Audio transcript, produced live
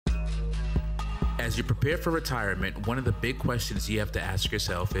As you prepare for retirement, one of the big questions you have to ask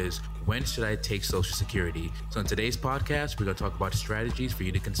yourself is, when should I take Social Security? So in today's podcast, we're going to talk about strategies for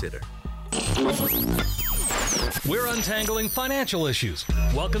you to consider. We're untangling financial issues.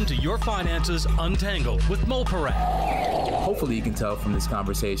 Welcome to Your Finances Untangled with Mo Parat. Hopefully you can tell from this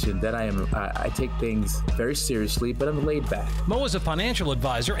conversation that I take things very seriously, but I'm laid back. Mo is a financial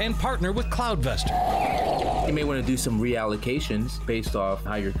advisor and partner with CloudVestor. You may want to do some reallocations based off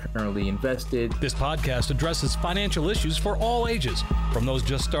how you're currently invested. This podcast addresses financial issues for all ages, from those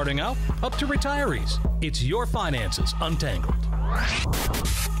just starting out up to retirees. It's Your Finances Untangled.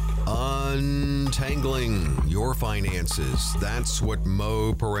 Untangling your finances. That's what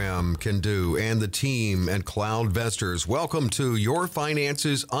Mo Param can do, and the team at CloudVestors. Welcome to Your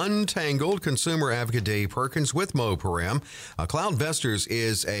Finances Untangled. Consumer advocate Dave Perkins with Mo Param. CloudVestors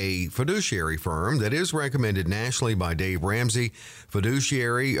is a fiduciary firm that is recommended nationally by Dave Ramsey.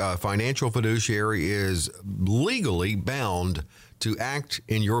 Financial fiduciary is legally bound to act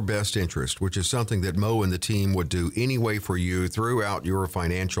in your best interest, which is something that Mo and the team would do anyway for you throughout your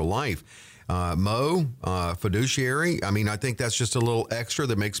financial life. Mo, fiduciary, I think that's just a little extra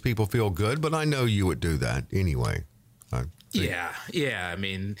that makes people feel good, but I know you would do that anyway. Yeah.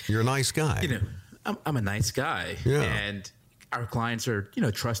 You're a nice guy. I'm a nice guy. Yeah. And our clients are,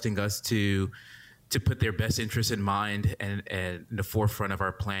 trusting us to put their best interest in mind and in the forefront of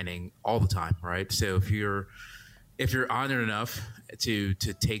our planning all the time, right? So if you're honored enough to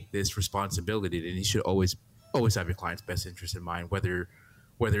take this responsibility, then you should always have your client's best interest in mind, whether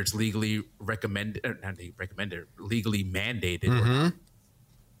it's legally legally mandated or not.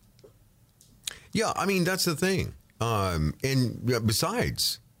 Yeah, that's the thing. And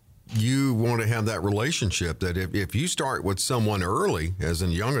besides, you want to have that relationship that if you start with someone early as a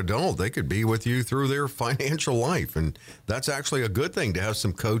young adult, they could be with you through their financial life. And that's actually a good thing to have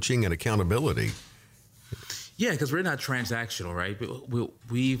some coaching and accountability. Yeah, because we're not transactional, right?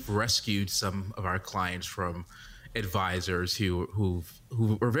 We've rescued some of our clients from advisors who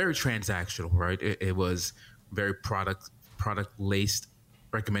were very transactional, right? It was very product laced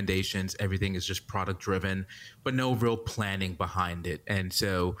recommendations. Everything is just product driven, but no real planning behind it. And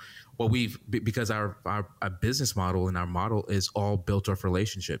so because our business model and our model is all built off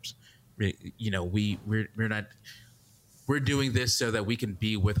relationships. We're doing this so that we can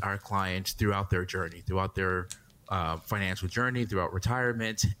be with our clients throughout their journey, throughout their financial journey, throughout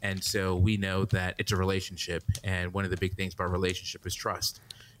retirement. And so we know that it's a relationship. And one of the big things about relationship is trust.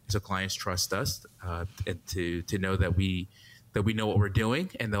 So clients trust us and to know that we know what we're doing.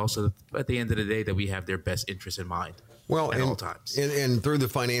 And also at the end of the day, that we have their best interest in mind. Well, at all times. And through the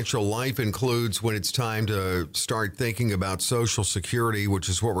financial life includes when it's time to start thinking about Social Security, which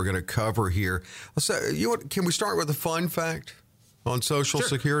is what we're going to cover here. So, can we start with a fun fact on Social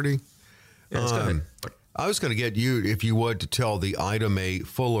Security? Yeah, let's go ahead. I was going to get you, if you would, to tell the Ida Mae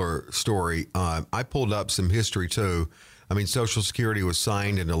Fuller story. I pulled up some history, too. Social Security was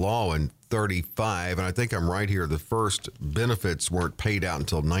signed into law in 1935, and I think I'm right here. The first benefits weren't paid out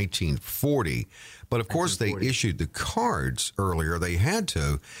until 1940. But of course, they issued the cards earlier. They had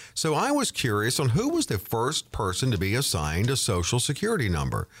to. So I was curious on who was the first person to be assigned a Social Security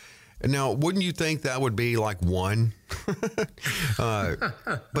number. And now, wouldn't you think that would be like one?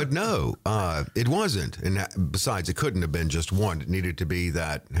 But no, it wasn't. And besides, it couldn't have been just one. It needed to be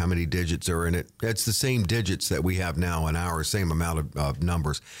that. How many digits are in it? It's the same digits that we have now in our same amount of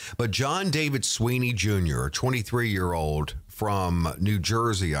numbers. But John David Sweeney Jr., a 23-year-old from New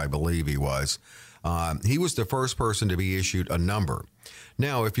Jersey, I believe he was the first person to be issued a number.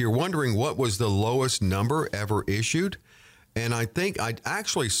 Now, if you're wondering what was the lowest number ever issued, and I think I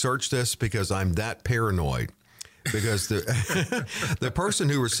actually searched this because I'm that paranoid, because the person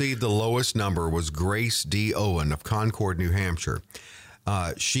who received the lowest number was Grace D. Owen of Concord, New Hampshire.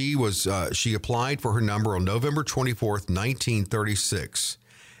 She applied for her number on November 24th, 1936.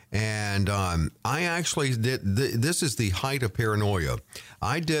 And I actually did, this is the height of paranoia.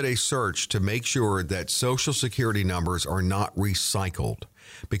 I did a search to make sure that Social Security numbers are not recycled,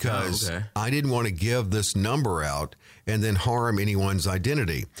 because I didn't want to give this number out and then harm anyone's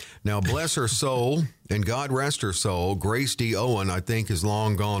identity. Now, bless her soul, and God rest her soul, Grace D. Owen, I think, has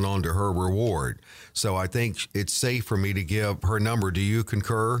long gone on to her reward. So I think it's safe for me to give her number. Do you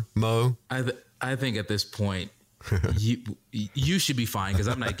concur, Mo? I think at this point, you should be fine, because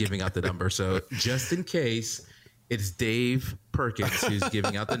I'm not giving out the number. So just in case, it's Dave Perkins who's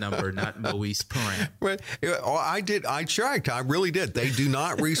giving out the number, not Moise Paran. Right. I did. I checked. I really did. They do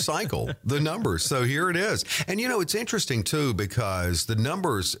not recycle the numbers. So here it is. And, it's interesting, too, because the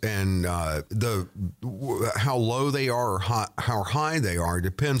numbers and how low they are or how high they are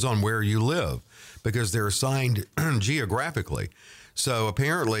depends on where you live, because they're assigned geographically. So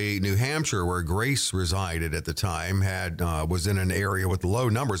apparently New Hampshire, where Grace resided at the time, was in an area with low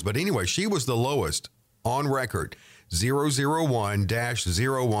numbers. But anyway, she was the lowest on record,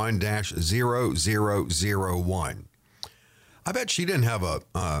 001-01-0001. I bet she didn't have a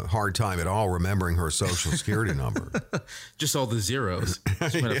hard time at all remembering her Social Security number. Just all the zeros.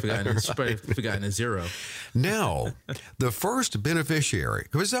 She might have forgotten a zero. Now, the first beneficiary,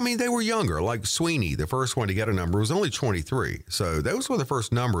 because, they were younger, like Sweeney, the first one to get a number, was only 23. So those were the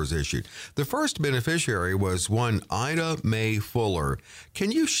first numbers issued. The first beneficiary was one Ida Mae Fuller.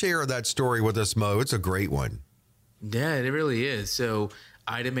 Can you share that story with us, Mo? It's a great one. Yeah, it really is. So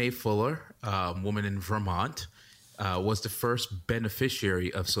Ida Mae Fuller, woman in Vermont, was the first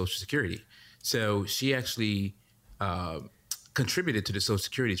beneficiary of Social Security. So she actually contributed to the Social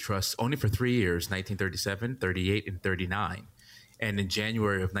Security Trust only for 3 years, 1937, 38, and 39. And in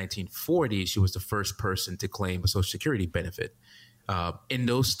January of 1940, she was the first person to claim a Social Security benefit. In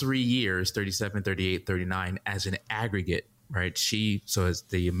those 3 years, 37, 38, 39, as an aggregate, right? So as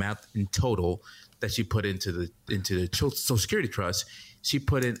the amount in total that she put into the Social Security Trust, she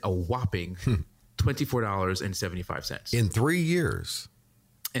put in a whopping $24.75. In 3 years?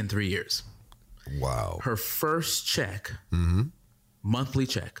 In 3 years. Wow. Her first check, monthly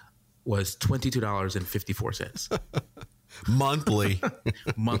check, was $22.54. Monthly.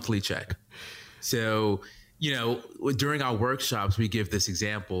 Monthly check. So, during our workshops, we give this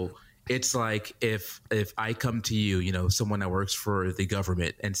example. It's like if I come to you, someone that works for the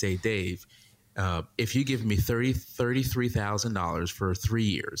government, and say, Dave, if you give me $33,000 for 3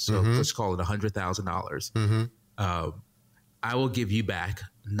 years, so let's call it $100,000, I will give you back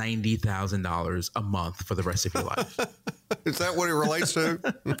 $90,000 a month for the rest of your life. Is that what it relates to?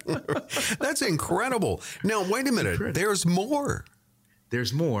 That's incredible. Now, wait a minute. Incredible. There's more.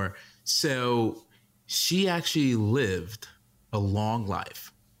 There's more. So she actually lived a long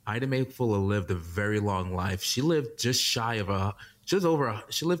life. Ida Mae Fuller lived a very long life. She lived she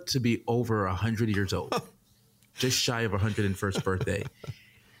lived to be over 100 years old, just shy of her 101st birthday.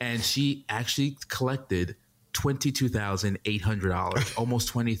 And she actually collected $22,800,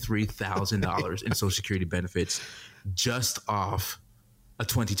 almost $23,000 in Social Security benefits, just off a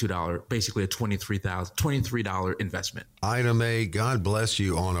 $22, basically a $23 investment. Ida Mae, God bless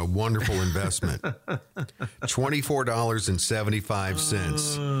you on a wonderful investment.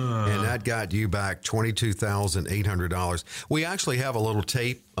 $24.75. And that got you back $22,800. We actually have a little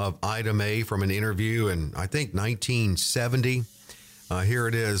tape of Ida Mae from an interview in, I think, 1970. Here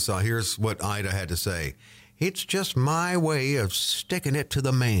it is. Here's what Ida had to say. It's just my way of sticking it to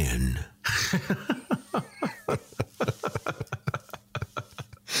the man.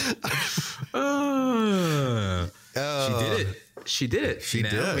 She did it. She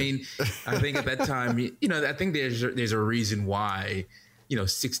did. I mean, I think at that time, I think there's a reason why,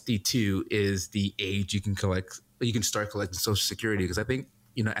 62 is the age you can start collecting Social Security. Because I think,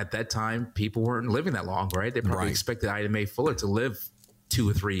 at that time, people weren't living that long, right? They probably expected Ida Mae Fuller to live 2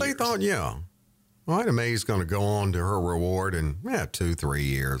 or 3 years. They thought, well, Ida Mae's going to go on to her reward in 2-3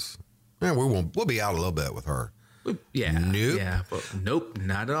 years. Yeah, we'll be out a little bit with her. Yeah. Nope. Yeah. But nope,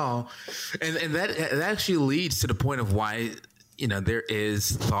 not at all. And that actually leads to the point of why, there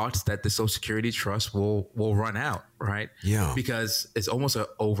is thoughts that the Social Security Trust will run out, right? Yeah. Because it's almost an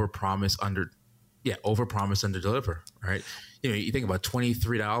overpromise under deliver, right? You think about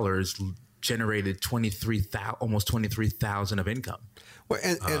 $23 generated almost 23,000 of income. Well,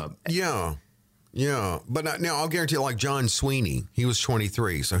 yeah. But now I'll guarantee you, like John Sweeney, he was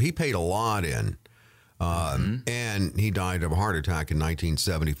 23, so he paid a lot in. And he died of a heart attack in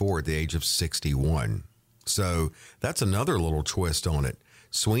 1974 at the age of 61. So that's another little twist on it.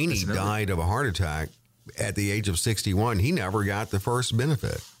 Sweeney died of a heart attack at the age of 61. He never got the first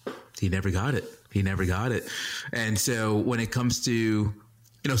benefit. He never got it. And so when it comes to,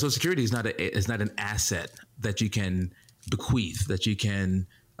 Social Security is not an asset that you can bequeath, that you can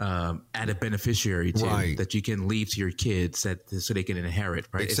add a beneficiary to, right, that you can leave to your kids so they can inherit,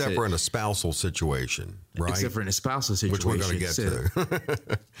 right? Except for in a spousal situation, right? Except for in a spousal situation. Which we're going to get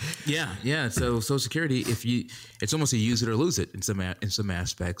to. Yeah. So Social Security, it's almost a use it or lose it in some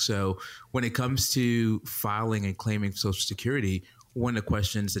aspects. So when it comes to filing and claiming Social Security, one of the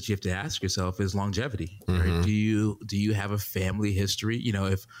questions that you have to ask yourself is longevity, right? Do you have a family history?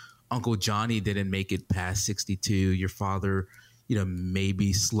 If Uncle Johnny didn't make it past 62, your father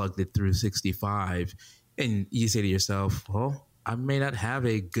maybe slugged it through 65, and you say to yourself, well, I may not have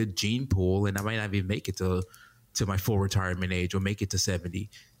a good gene pool, and I might not even make it to my full retirement age or make it to 70.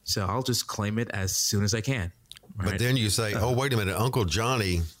 So I'll just claim it as soon as I can. Right? But then you say, oh, wait a minute, Uncle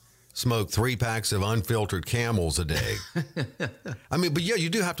Johnny smoked 3 packs of unfiltered Camels a day. I mean, but yeah, you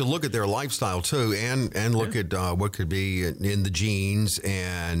do have to look at their lifestyle too, and look at what could be in the genes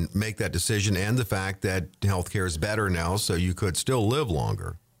and make that decision, and the fact that healthcare is better now, so you could still live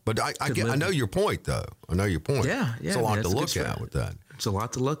longer. But I know your point, though. I know your point. Yeah. It's a lot to look at with that. It's a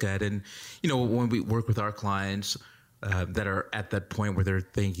lot to look at. And, when we work with our clients that are at that point where they're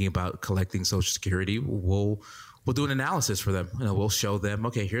thinking about collecting Social Security, we'll do an analysis for them. We'll show them,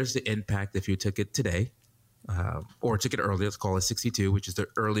 okay, here's the impact if you took it today or took it early. Let's call it 62, which is the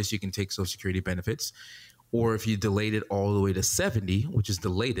earliest you can take Social Security benefits. Or if you delayed it all the way to 70, which is the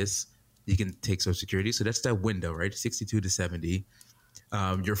latest, you can take Social Security. So that's that window, right? 62 to 70.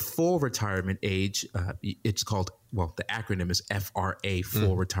 Your full retirement age, it's called, the acronym is FRA,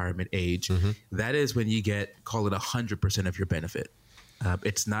 full retirement age. Mm-hmm. That is when you call it 100% of your benefit.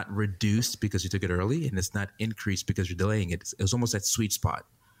 It's not reduced because you took it early, and it's not increased because you're delaying it. It's almost that sweet spot.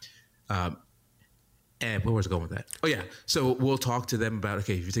 And where was I going with that? Oh, yeah. So we'll talk to them about,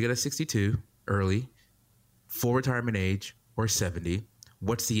 okay, if you take it at 62 early, full retirement age, or 70,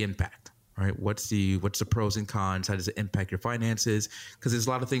 what's the impact? Right? What's the pros and cons? How does it impact your finances? Because there's a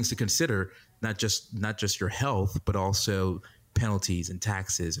lot of things to consider, not just your health, but also penalties and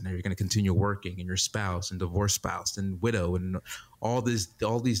taxes, and are you going to continue working, and your spouse and divorced spouse and widow, and all these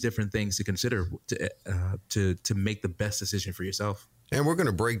different things to consider to make the best decision for yourself. And we're going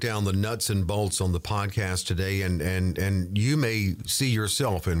to break down the nuts and bolts on the podcast today, and you may see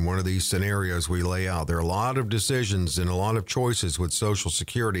yourself in one of these scenarios we lay out. There are a lot of decisions and a lot of choices with Social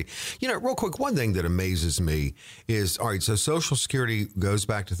Security. Real quick, one thing that amazes me is, all right, so Social Security goes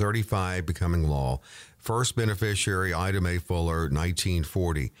back to 35 becoming law. First beneficiary, Ida Mae Fuller,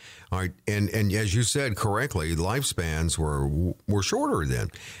 1940. All right, and as you said correctly, lifespans were shorter then.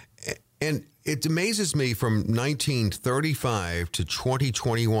 And it amazes me, from 1935 to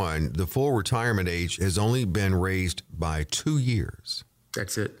 2021, the full retirement age has only been raised by 2 years.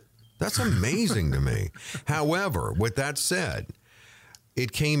 That's it. That's amazing to me. However, with that said,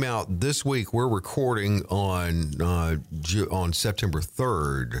 it came out this week. We're recording on September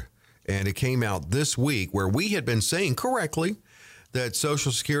 3rd, and it came out this week, where we had been saying correctly that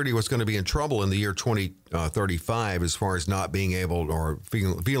Social Security was going to be in trouble in the year 2035 as far as not being able or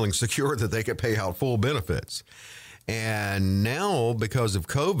feeling secure that they could pay out full benefits. And now, because of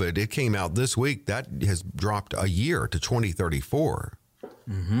COVID, it came out this week, that has dropped a year to 2034.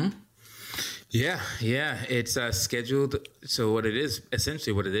 Mm-hmm. Yeah. It's scheduled. So what it is,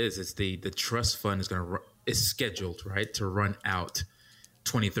 essentially what it is the trust fund is scheduled, right, to run out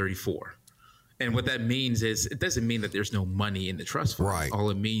 2034. And what that means is, it doesn't mean that there's no money in the trust fund. Right.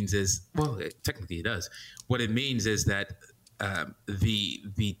 All it means is, technically it does. What it means is that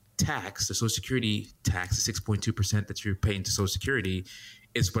the tax, the Social Security tax, the 6.2% that you're paying to Social Security,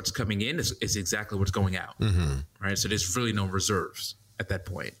 is what's coming in is exactly what's going out. Mm-hmm. Right. So there's really no reserves at that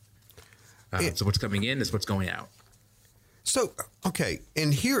point. So what's coming in is what's going out. So, okay.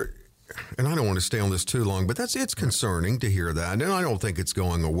 And I don't want to stay on this too long, but it's concerning to hear that. And I don't think it's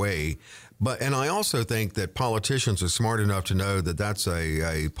going away. And I also think that politicians are smart enough to know that that's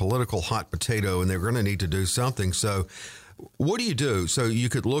a political hot potato, and they're going to need to do something. So what do you do? So you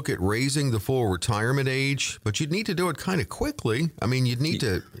could look at raising the full retirement age, but you'd need to do it kind of quickly. I mean,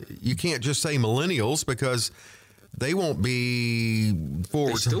 you can't just say millennials, because they won't be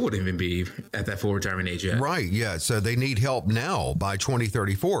They still wouldn't even be at that full retirement age yet. Right, yeah. So they need help now by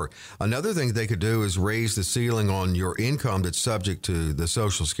 2034. Another thing they could do is raise the ceiling on your income that's subject to the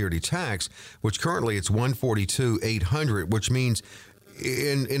Social Security tax, which currently it's $142,800, which means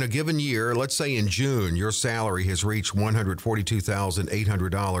in a given year, let's say in June, your salary has reached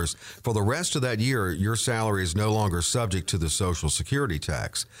 $142,800. For the rest of that year, your salary is no longer subject to the Social Security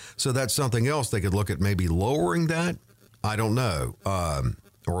tax. So that's something else they could look at, maybe lowering that. I don't know.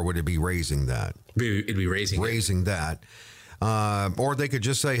 Or would it be raising that? It'd be raising that. Or they could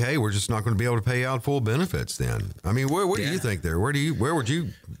just say, hey, we're just not going to be able to pay out full benefits then. I mean, where do you think there? Where would you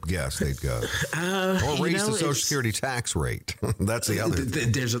guess they'd go? Or raise the Social Security tax rate. That's the other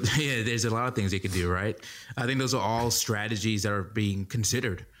thing. There's a lot of things they could do, right? I think those are all strategies that are being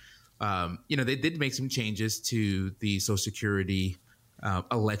considered. They did make some changes to the Social Security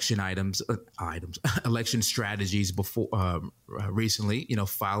election election strategies before recently.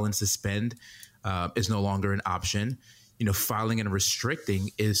 File and suspend is no longer an option. filing and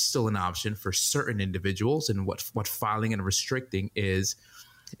restricting is still an option for certain individuals. And what filing and restricting is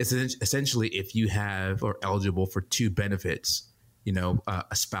essentially if you have or eligible for two benefits, a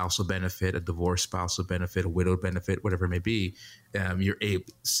spousal benefit, a divorced spousal benefit, a widowed benefit, whatever it may be, you're able.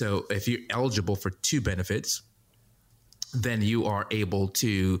 So if you're eligible for two benefits, then you are able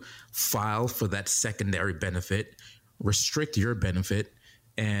to file for that secondary benefit, restrict your benefit,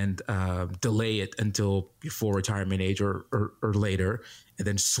 and delay it until before retirement age or later, and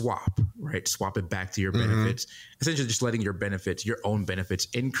then swap it back to your benefits. Essentially, just letting your own benefits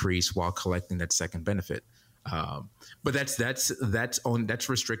increase while collecting that second benefit. But that's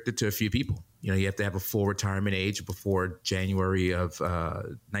restricted to a few people. You have to have a full retirement age before January of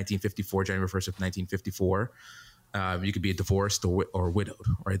 1954, January 1st of 1954. You could be divorced or widowed,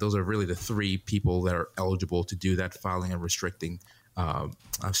 right? Those are really the three people that are eligible to do that filing and restricting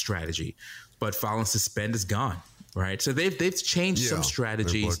strategy. But file and suspend is gone, right? So they've changed some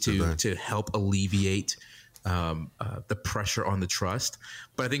strategies to help alleviate the pressure on the trust.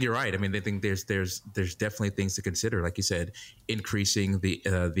 But I think you're right. I mean, I think there's definitely things to consider. Like you said, increasing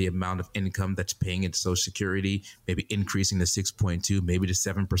the amount of income that's paying into Social Security, maybe increasing to 6.2, maybe to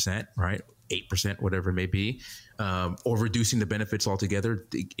 7%, right? 8%, whatever it may be, or reducing the benefits altogether,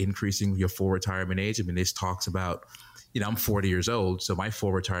 increasing your full retirement age. I mean, this talks about, I'm 40 years old, so my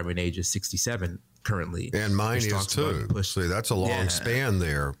full retirement age is 67 currently. And mine is too. See, that's a long span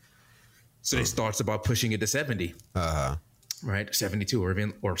there. So it starts about pushing it to 70, right?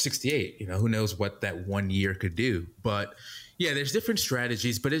 72 or 68. Who knows what that 1 year could do? But yeah, there's different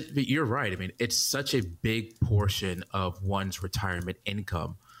strategies. But you're right. I mean, it's such a big portion of one's retirement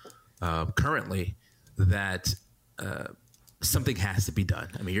income currently that something has to be done.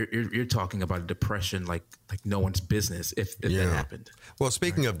 I mean, you're talking about a depression like no one's business if that happened. Well,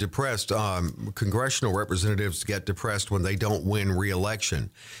 speaking of depressed, congressional representatives get depressed when they don't win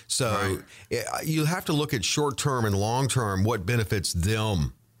re-election. So you have to look at short-term and long-term, what benefits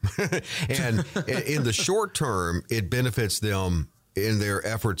them. And in the short term, it benefits them in their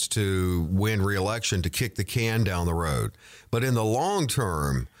efforts to win re-election, to kick the can down the road. But in the long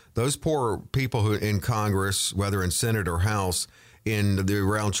term, those poor people who in Congress, whether in Senate or House, in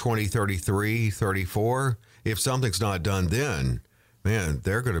around 2033, 34, if something's not done then, man,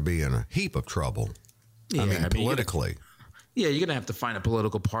 they're going to be in a heap of trouble. Yeah, I mean, politically. You're going to have to find a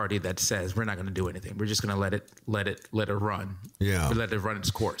political party that says we're not going to do anything. We're just going to let it run. Yeah, let it run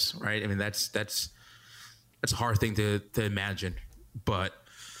its course, right? I mean, that's a hard thing to imagine, but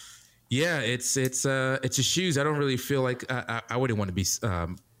yeah, it's a shoes. I don't really feel like I wouldn't want to be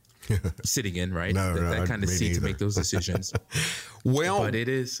sitting in, right? No, that kind of seat to make those decisions. Well, but it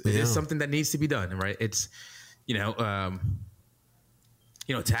is something that needs to be done, right? It's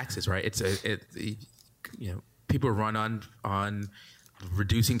taxes, right? People run on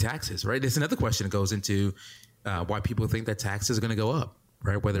reducing taxes, right? There's another question that goes into why people think that taxes are going to go up,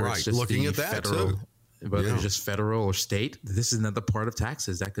 right? Whether it's just looking at that federal, too. Whether it's just federal or state, this is another part of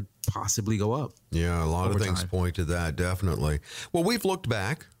taxes that could possibly go up. Yeah, a lot of things point to that, definitely. Well, we've looked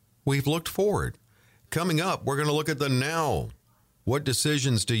back. We've looked forward. Coming up, we're going to look at the now. What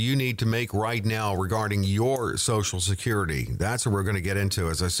decisions do you need to make right now regarding your Social Security? That's what we're going to get into.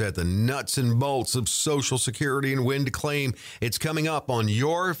 As I said, the nuts and bolts of Social Security and when to claim. It's coming up on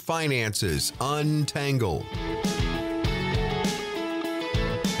Your Finances Untangled.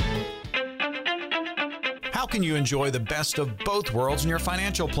 How can you enjoy the best of both worlds in your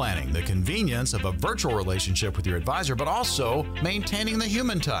financial planning? The convenience of a virtual relationship with your advisor, but also maintaining the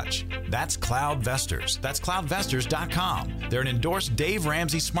human touch. That's CloudVestors. That's CloudVestors.com. They're an endorsed Dave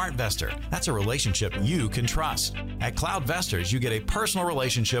Ramsey SmartVestor. That's a relationship you can trust. At CloudVestors, you get a personal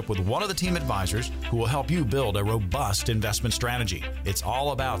relationship with one of the team advisors who will help you build a robust investment strategy. It's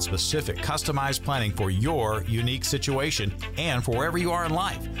all about specific, customized planning for your unique situation and for wherever you are in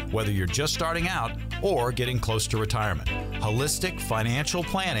life, whether you're just starting out or getting close to retirement. Holistic financial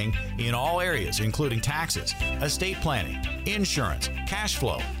planning in all areas, including taxes, estate planning, insurance, cash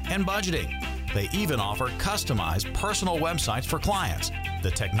flow, and budgeting. They even offer customized personal websites for clients.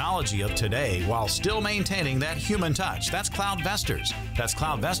 The technology of today while still maintaining that human touch. That's CloudVestors. That's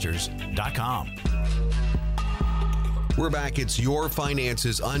CloudVestors.com. We're back. It's Your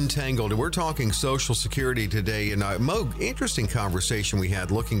Finances Untangled, and we're talking Social Security today. And Mo, interesting conversation we had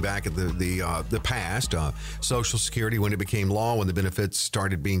looking back at the past. Social Security, when it became law, when the benefits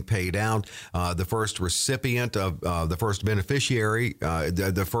started being paid out, the first recipient of the first beneficiary,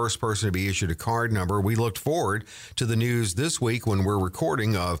 the first person to be issued a card number. We looked forward to the news this week when we're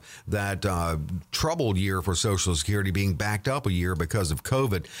recording of that troubled year for Social Security being backed up a year because of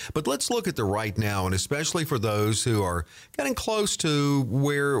COVID. But let's look at the right now, and especially for those who are are getting close to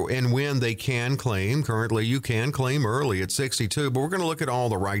where and when they can claim. Currently, you can claim early at 62, but we're going to look at all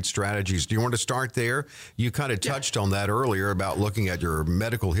the right strategies. Do you want to start there? You kind of touched on that earlier about looking at your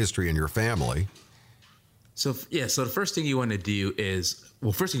medical history and your family. So the first thing you want to do is,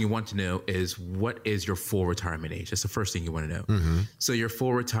 first thing you want to know is what is your full retirement age? That's the first thing you want to know. Mm-hmm. So your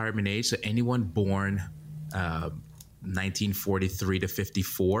full retirement age, so anyone born 1943 to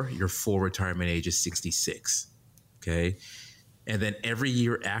 54, your full retirement age is 66. Okay. And then every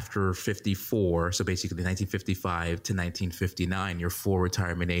year after 54, so basically 1955 to 1959, your full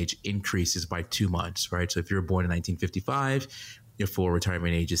retirement age increases by 2 months, right? So if you were born in 1955, your full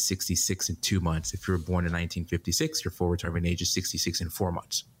retirement age is 66 in 2 months. If you were born in 1956, your full retirement age is 66 in 4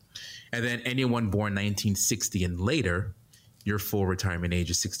 months. And then anyone born 1960 and later, your full retirement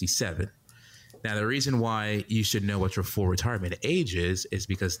age is 67. Now, the reason why you should know what your full retirement age is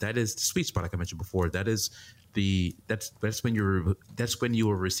because that is the sweet spot, like I mentioned before. That's when you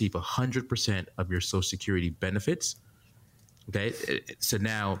will receive 100% of your Social Security benefits. Okay, so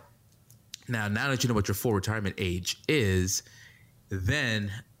now that you know what your full retirement age is,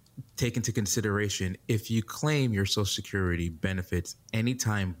 then take into consideration if you claim your Social Security benefits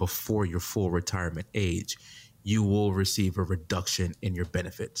anytime before your full retirement age, you will receive a reduction in your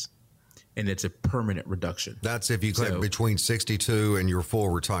benefits. And it's a permanent reduction. That's if you claim between 62 and your full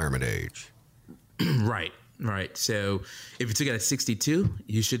retirement age. Right. So if you took it at 62,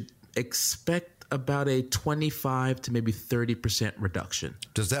 you should expect about a 25 to maybe 30% reduction.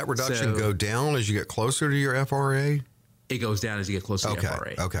 Does that reduction go down as you get closer to your FRA? It goes down as you get closer to your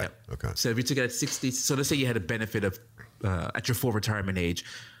FRA. Okay. Yep. Okay. So if you took it at 60, so let's say you had a benefit of at your full retirement age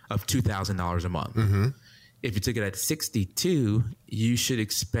of $2,000 a month. Mm-hmm. If you took it at 62, you should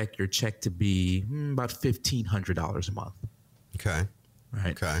expect your check to be about $1,500 a month. Okay.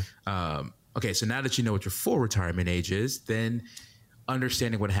 Right. Okay. Okay. So now that you know what your full retirement age is, then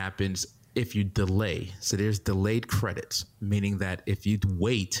understanding what happens if you delay. So there's delayed credits, meaning that if you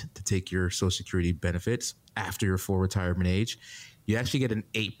wait to take your Social Security benefits after your full retirement age, you actually get an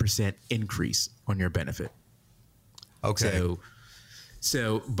 8% increase on your benefit. Okay.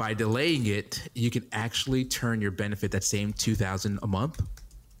 So by delaying it, you can actually turn your benefit, that same $2,000 a month.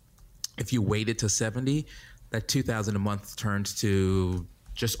 If you waited to 70, that $2,000 a month turns to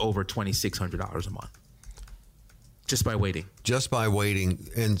just over $2,600 a month. Just by waiting.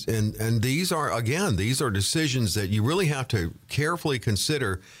 And these are decisions that you really have to carefully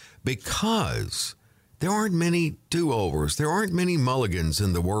consider, because there aren't many do-overs. There aren't many mulligans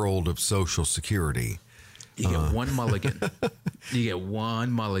in the world of Social Security. You get one mulligan. You get one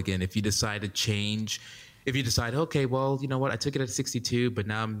mulligan if you decide to change. If you decide, okay, well, you know what, I took it at 62, but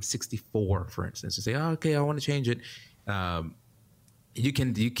now I'm 64, for instance, and say, oh, okay, I want to change it. You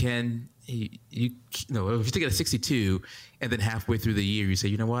know, if you take it at 62 and then halfway through the year, you say,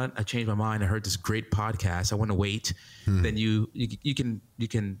 you know what, I changed my mind. I heard this great podcast. I want to wait. Then you can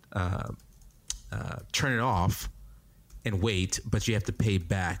turn it off and wait, but you have to pay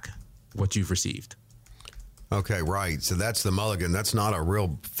back what you've received. Okay, right. So that's the mulligan. That's not a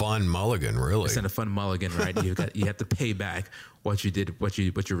real fun mulligan, really. It's not a fun mulligan, right? You have to pay back what you did, what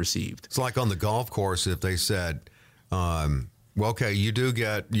you received. It's like on the golf course if they said, well, okay,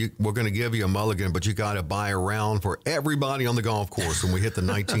 we're going to give you a mulligan, but you got to buy a round for everybody on the golf course when we hit the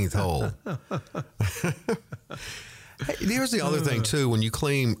 19th hole. Hey, here's the other thing too: when you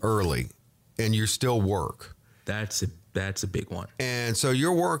claim early and you still work, that's a big one. And so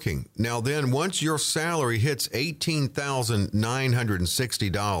you're working. Now then, once your salary hits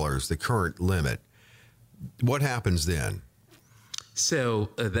 $18,960, the current limit, what happens then? So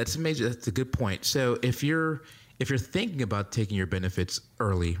that's a good point. So if you're thinking about taking your benefits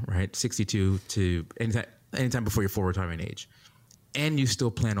early, right, 62 to anytime before your full retirement age, and you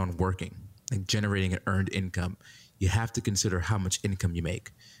still plan on working, like generating an earned income, you have to consider how much income you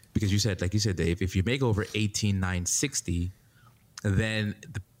make. Because like you said, Dave, if you make over $18,960, then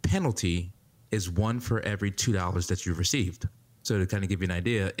the penalty is one for every $2 that you've received. So to kind of give you an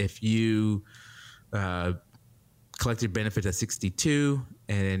idea, if you collected benefits at 62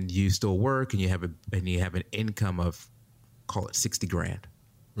 and you still work and you have an income of, call it 60 grand,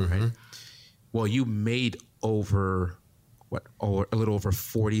 right? Well, you made over a little over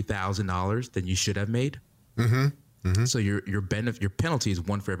 $40,000 than you should have made. So your penalty is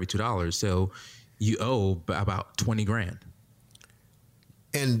one for every $2. So you owe about 20 grand.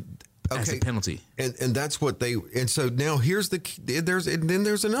 And okay, as a penalty. And that's what so now there's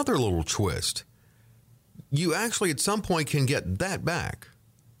another little twist. You actually at some point can get that back.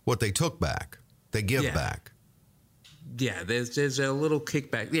 What they took back, they give back. Yeah, there's a little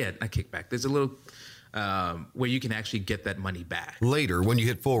kickback. Yeah, not kickback. There's a little where you can actually get that money back later when you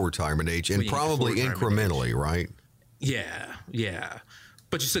hit full retirement age, and probably incrementally, right? Yeah, yeah,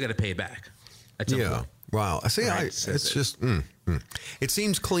 but you still got to pay it back. At some point. Wow. I see. Right? It's just. It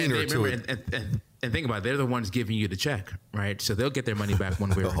seems cleaner to it. And think about it, they're the ones giving you the check, right? So they'll get their money back one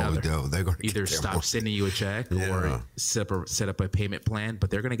way or another. No, they're going to either stop sending you a check or set up a payment plan,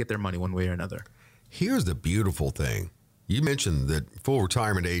 but they're going to get their money one way or another. Here's the beautiful thing. You mentioned that full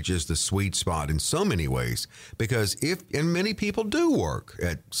retirement age is the sweet spot in so many ways, because and many people do work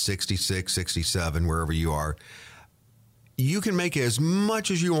at 66, 67, wherever you are, you can make as much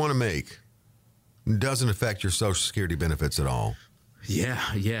as you want to make. It doesn't affect your Social Security benefits at all.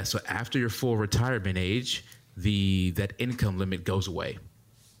 Yeah. So after your full retirement age, that income limit goes away.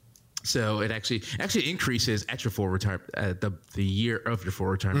 So it actually increases at your full retirement, the year of your full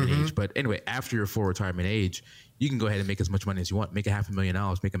retirement age. But anyway, after your full retirement age, you can go ahead and make as much money as you want. Make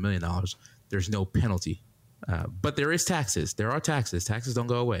 $500,000, make $1 million. There's no penalty, but there is taxes. There are taxes. Taxes don't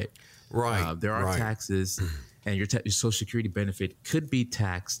go away. Right. There are taxes, and your Social Security benefit could be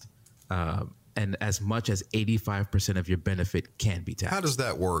taxed. And as much as 85% of your benefit can be taxed. How does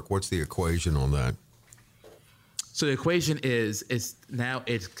that work? What's the equation on that? So the equation is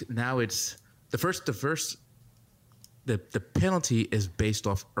the penalty is based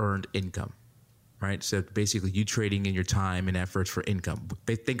off earned income, right? So basically you trading in your time and efforts for income.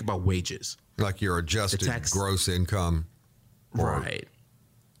 They think about wages. Like your adjusted gross income. Right.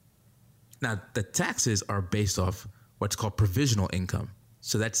 Now the taxes are based off what's called provisional income.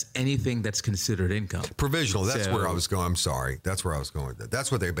 So that's anything that's considered income. Provisional. That's where I was going. I'm sorry. That's where I was going with that.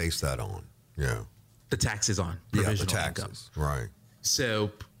 That's what they base that on. Yeah. The taxes on provisional the taxes. Income. Right. So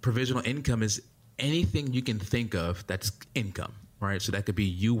provisional income is anything you can think of that's income, right? So that could be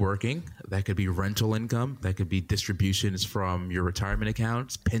you working. That could be rental income. That could be distributions from your retirement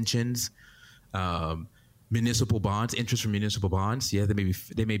accounts, pensions, municipal bonds, interest from municipal bonds. Yeah,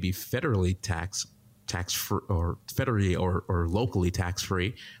 they may be federally tax free or federally or locally tax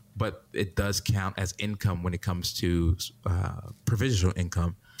free, but it does count as income when it comes to provisional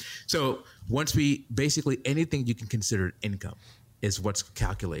income. So basically anything you can consider income is what's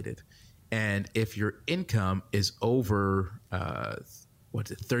calculated. And if your income is over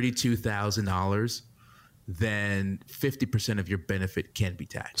 $32,000, then 50% of your benefit can be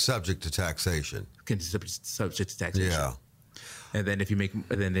taxed. Subject to taxation. Subject to taxation. Yeah. And then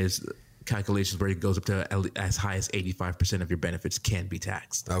then there's calculations where it goes up to as high as 85% of your benefits can be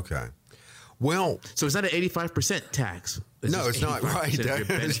taxed. Okay. Well, so it's not an 85% tax. It's not right.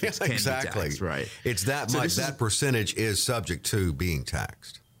 Exactly. Taxed, right. It's that much. That percentage is subject to being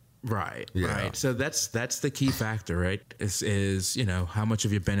taxed. Right. Yeah. Right. So that's the key factor, right? Is how much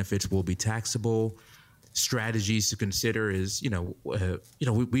of your benefits will be taxable. Strategies to consider is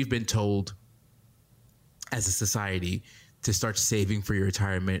we've been told as a society to start saving for your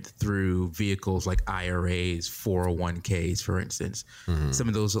retirement through vehicles like IRAs, 401ks, for instance. Mm-hmm. Some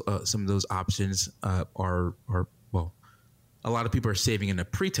of those options are a lot of people are saving in a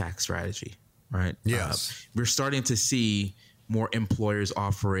pre-tax strategy, right? Yes. We're starting to see more employers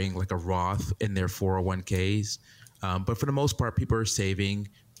offering like a Roth in their 401ks, but for the most part, people are saving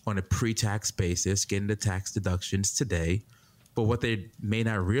on a pre-tax basis, getting the tax deductions today. But what they may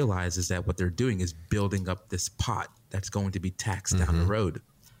not realize is that what they're doing is building up this pot that's going to be taxed down the road.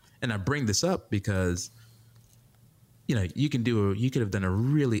 And I bring this up because, you could have done a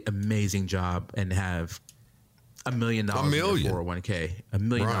really amazing job and have $1 million in your 401k, $1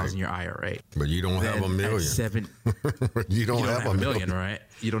 million in your IRA. But you don't have $1 million. You don't have $1 million, right?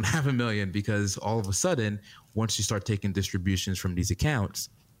 You don't have $1 million because all of a sudden, once you start taking distributions from these accounts,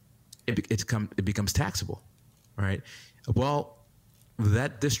 it becomes taxable, right? Well,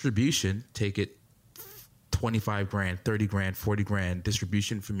 that distribution, take it 25 grand, 30 grand, 40 grand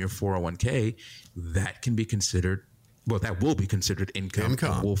distribution from your 401k, that can be considered, that will be considered income.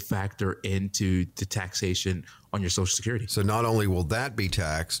 And will factor into the taxation on your Social Security. So not only will that be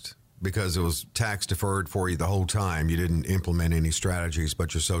taxed because it was tax deferred for you the whole time, you didn't implement any strategies,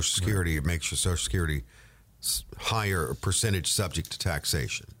 but your Social Security, it makes your Social Security higher percentage subject to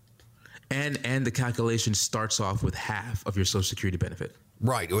taxation. And the calculation starts off with half of your Social Security benefit.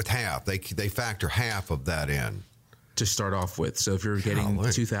 Right, with half. They factor half of that in. To start off with. So if you're getting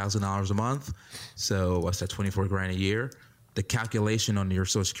 $2,000 a month, so what's that, 24 grand a year? The calculation on your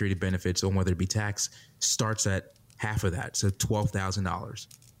Social Security benefits on whether it be taxed starts at half of that. So $12,000.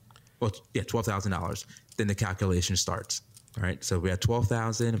 Well, yeah, $12,000. Then the calculation starts. All right. So we have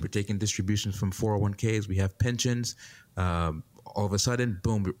 $12,000 and we're taking distributions from 401ks. We have pensions. All of a sudden,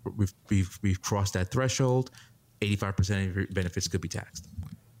 boom, we've crossed that threshold. 85% of your benefits could be taxed.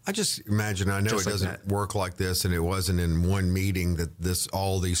 I just imagine, I know Just it like doesn't that. work like this, and it wasn't in one meeting that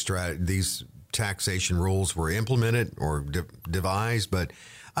all these taxation rules were implemented or devised. But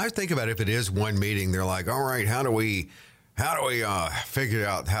I think about if it is one meeting, they're like, all right, how do we figure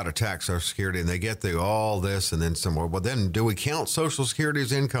out how to tax Social Security? And they get through all this and then some more. Well, then do we count Social Security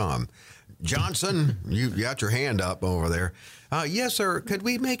as income? Johnson, you got your hand up over there. Yes, sir. Could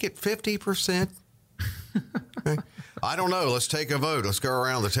we make it 50%? Okay. I don't know. Let's take a vote. Let's go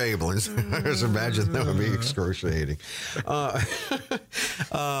around the table and just imagine that would be excruciating.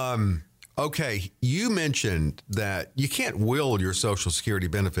 Okay, you mentioned that you can't will your Social Security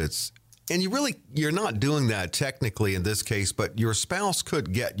benefits, and you're not doing that technically in this case, but your spouse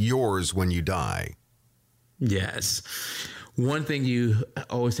could get yours when you die. Yes. One thing you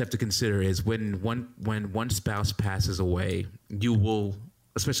always have to consider is when one spouse passes away, you will,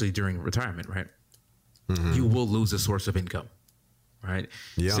 especially during retirement, right? Mm-hmm. You will lose a source of income, right?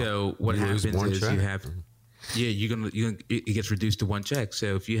 Yeah. So what happens is you have, it gets reduced to one check.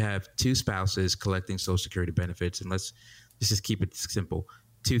 So if you have two spouses collecting Social Security benefits, and let's just keep it simple,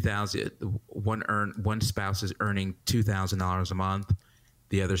 one spouse is earning $2,000 a month.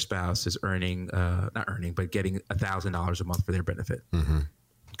 The other spouse is getting $1,000 a month for their benefit. Mm-hmm.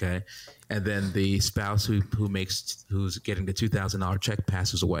 Okay. And then the spouse who's getting the $2,000 check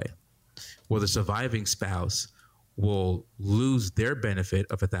passes away. Well, the surviving spouse will lose their benefit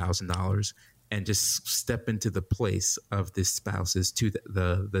of $1,000 and just step into the place of this spouse's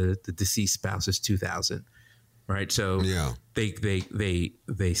the deceased spouse's $2,000. Right. So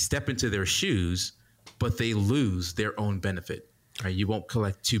they step into their shoes, but they lose their own benefit. Right. You won't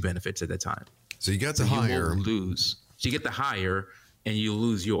collect two benefits at a time. So you got the higher. You won't lose. So you get the higher and you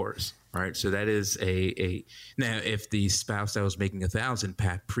lose yours. Right. So that is now if the spouse that was making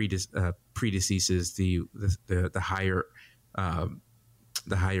 $1,000 predeceases the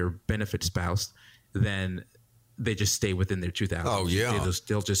higher benefit spouse, then they just stay within their $2,000. Oh yeah,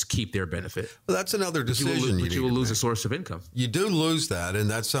 they'll just keep their benefit. Well, that's another decision. You will lose a source of income. You do lose that, and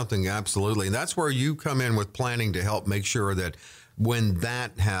that's something absolutely. And that's where you come in with planning to help make sure that when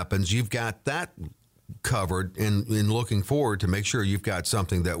that happens, you've got that covered in looking forward to make sure you've got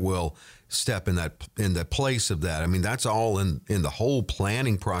something that will step in the place of that. I mean, that's all in the whole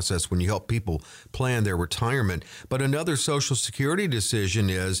planning process when you help people plan their retirement. But another Social Security decision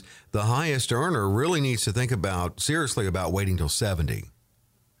is the highest earner really needs to think seriously about waiting till 70.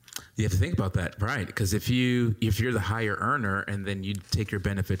 You have to think about that, right? Because if you're the higher earner and then you take your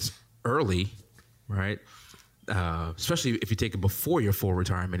benefits early, right? Especially if you take it before your full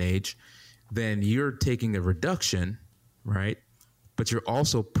retirement age, then you're taking a reduction, right? But you're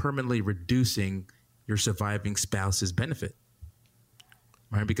also permanently reducing your surviving spouse's benefit,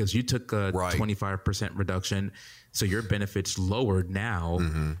 right? Because you took a 25% reduction, so your benefit's lowered now.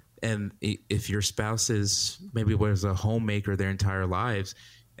 Mm-hmm. And if your spouse maybe was a homemaker their entire lives,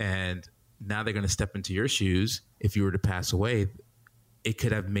 and now they're going to step into your shoes, if you were to pass away, it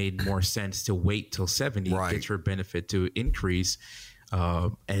could have made more sense to wait till 70, get your benefit to increase.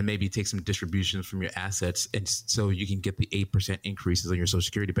 And maybe take some distributions from your assets, and so you can get the 8% increases on your Social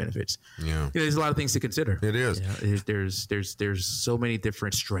Security benefits. Yeah, there's a lot of things to consider. It is. There's so many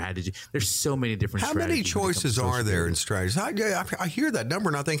different strategies. There's so many different. How many choices are there in strategies? I hear that number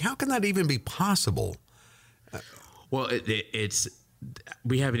and I think, how can that even be possible? Well, it's.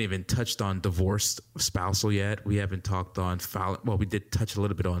 We haven't even touched on divorced spousal yet. We haven't talked on filing. Well, we did touch a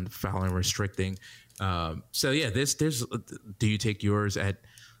little bit on filing and restricting. So yeah, there's. Do you take yours at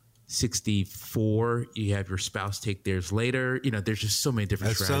 64? You have your spouse take theirs later. There's just so many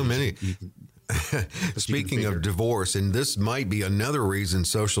different. That's so many. Speaking of divorce, and this might be another reason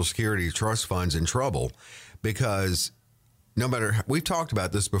Social Security trust funds in trouble, because no matter, we've talked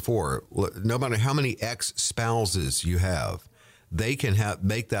about this before, no matter how many ex-spouses you have, they can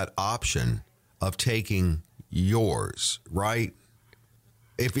make that option of taking yours, right?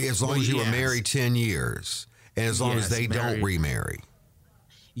 As long as you were married 10 years, and as long as they don't remarry.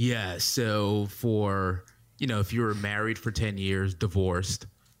 Yeah. So if you were married for 10 years, divorced,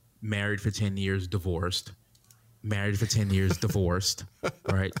 married for 10 years, divorced, married for 10 years, divorced,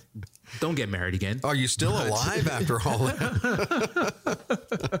 right? Don't get married again. Are you still alive after all that?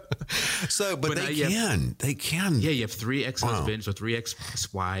 But they can. Yeah, you have 3 ex-husbands or 3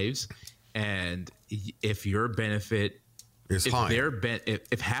 ex-wives, and if your benefit is higher,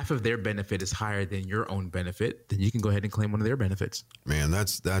 if half of their benefit is higher than your own benefit, then you can go ahead and claim one of their benefits. Man,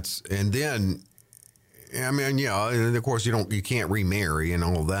 that's and then, I mean, and of course you can't remarry and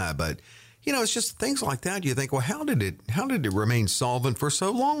all of that, but it's just things like that. You think, well, how did it remain solvent for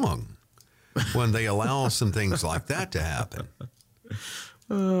so long when they allow some things like that to happen?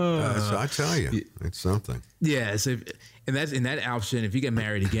 So I tell you, it's something. Yeah. So, and that's in that option. If you get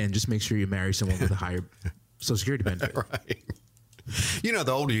married again, just make sure you marry someone with a higher Social Security benefit. Right. You know,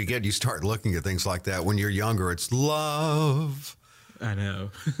 the older you get, you start looking at things like that. When you're younger, it's love. I know.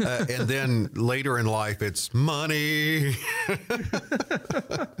 And then later in life, it's money.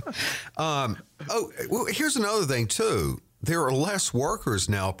 Well, here's another thing, too. There are less workers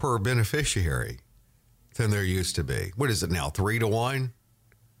now per beneficiary than there used to be. What is it now, 3-to-1?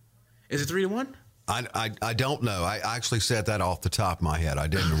 Is it 3-to-1? I don't know. I actually said that off the top of my head. I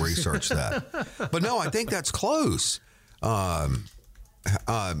didn't research that. But no, I think that's close. You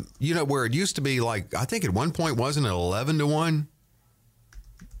know, where it used to be like, I think at one point, wasn't it 11-to-1?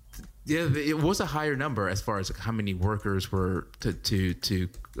 Yeah, it was a higher number as far as how many workers were to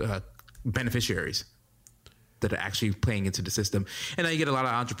beneficiaries that are actually playing into the system. And now you get a lot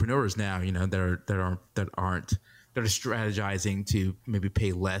of entrepreneurs now, you know, that are strategizing to maybe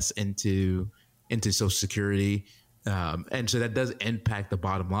pay less into Social Security. And so that does impact the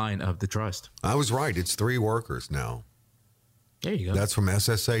bottom line of the trust. I was right. It's 3 workers now. There you go. That's from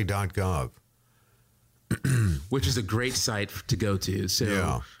ssa.gov. Which is a great site to go to.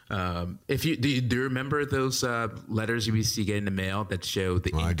 So, if you do you remember those letters you used to get in the mail that show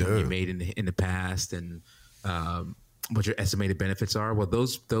the income you made in the past and what your estimated benefits are? Well,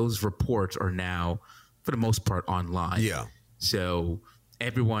 those reports are now, for the most part, online. Yeah. So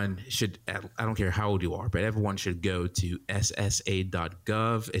everyone should, I don't care how old you are, but everyone should go to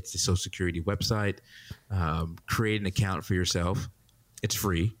ssa.gov. It's the Social Security website. Create an account for yourself. It's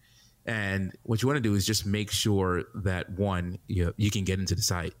free. And what you want to do is just make sure that, one, you can get into the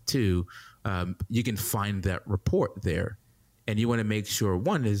site. 2, you can find that report there. And you want to make sure,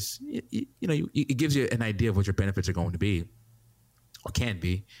 one is, it gives you an idea of what your benefits are going to be or can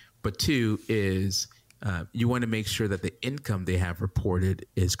be. But 2 is you want to make sure that the income they have reported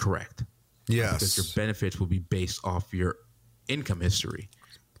is correct. Yes. Because your benefits will be based off your income history.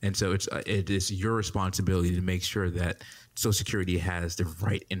 And so it is your responsibility to make sure that Social Security has the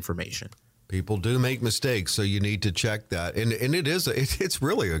right information. People do make mistakes, so you need to check that. And it's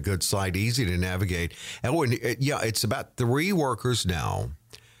really a good site, easy to navigate. And it's about 3 workers now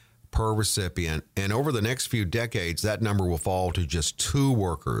per recipient. And over the next few decades, that number will fall to just 2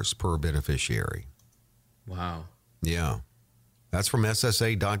 workers per beneficiary. Wow. Yeah. That's from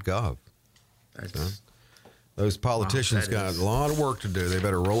ssa.gov. Those politicians got a lot of work to do. They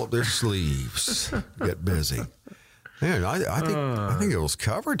better roll up their sleeves, get busy. Man, I think it was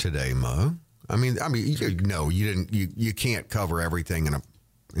covered today, Mo. I mean, you didn't. You can't cover everything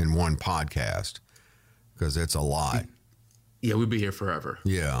in one podcast because it's a lot. Yeah, we'd be here forever.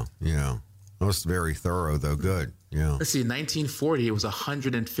 Yeah. That was very thorough, though. Good. Yeah. Let's see. In 1940, it was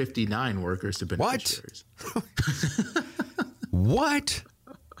 159 workers to beneficiaries. What?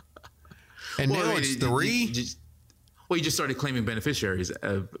 And now it's 3? You just started claiming beneficiaries at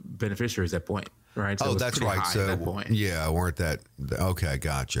that point, right? So that's right. So, at that point. Yeah, weren't that... Okay,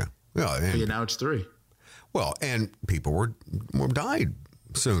 gotcha. Yeah, now it's 3. Well, and people died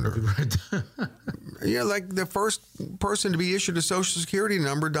sooner. Yeah, like the first person to be issued a Social Security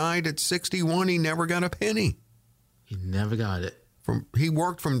number died at 61. He never got a penny. He never got it. He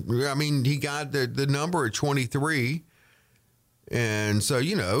got the number at 23. And so,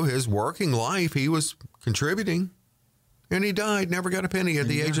 his working life, he was contributing. And he died, never got a penny at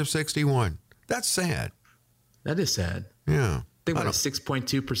the age of 61. That's sad. That is sad. Yeah. Think about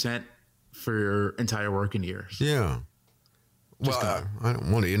 6.2% for your entire working years. Yeah. Well, I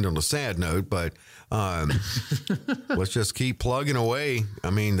don't want to end on a sad note, but let's just keep plugging away. I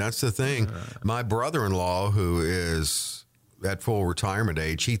mean, that's the thing. My brother-in-law, who is at full retirement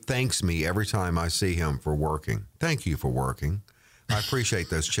age, he thanks me every time I see him for working. Thank you for working. I appreciate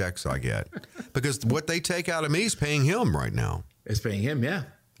those checks I get because what they take out of me is paying him right now. It's paying him, yeah.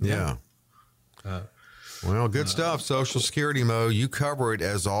 Yeah. Well, good stuff. Social Security, Mo. You cover it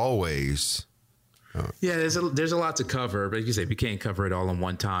as always. Yeah, there's a lot to cover, but like you say, we can't cover it all in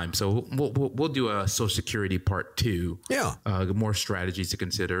one time. So we'll do a Social Security part 2. Yeah. More strategies to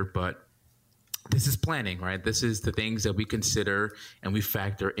consider, but this is planning, right? This is the things that we consider and we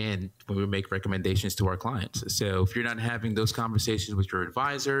factor in when we make recommendations to our clients. So if you're not having those conversations with your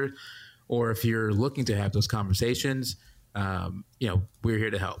advisor, or if you're looking to have those conversations, we're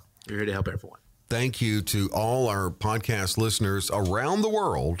here to help. We're here to help everyone. Thank you to all our podcast listeners around the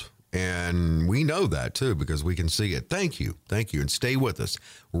world. And we know that, too, because we can see it. Thank you. Thank you. And stay with us.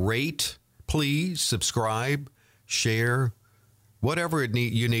 Rate, please, subscribe, share, whatever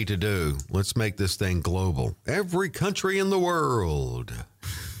you need to do. Let's make this thing global. Every country in the world.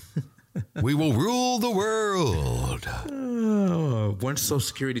 We will rule the world. One Social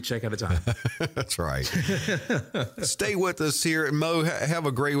Security check at a time. That's right. Stay with us here. And Mo, have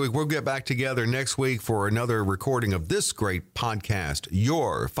a great week. We'll get back together next week for another recording of this great podcast,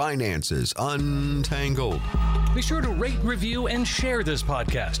 Your Finances Untangled. Be sure to rate, review, and share this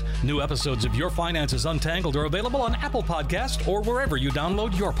podcast. New episodes of Your Finances Untangled are available on Apple Podcasts or wherever you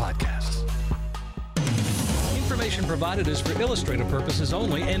download your podcasts. Information provided is for illustrative purposes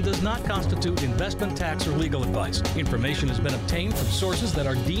only and does not constitute investment, tax, or legal advice. Information has been obtained from sources that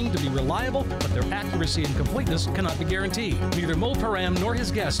are deemed to be reliable, but their accuracy and completeness cannot be guaranteed. Neither Mo Param nor his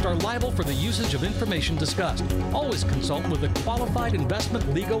guests are liable for the usage of information discussed. Always consult with a qualified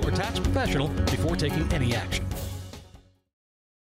investment, legal, or tax professional before taking any action.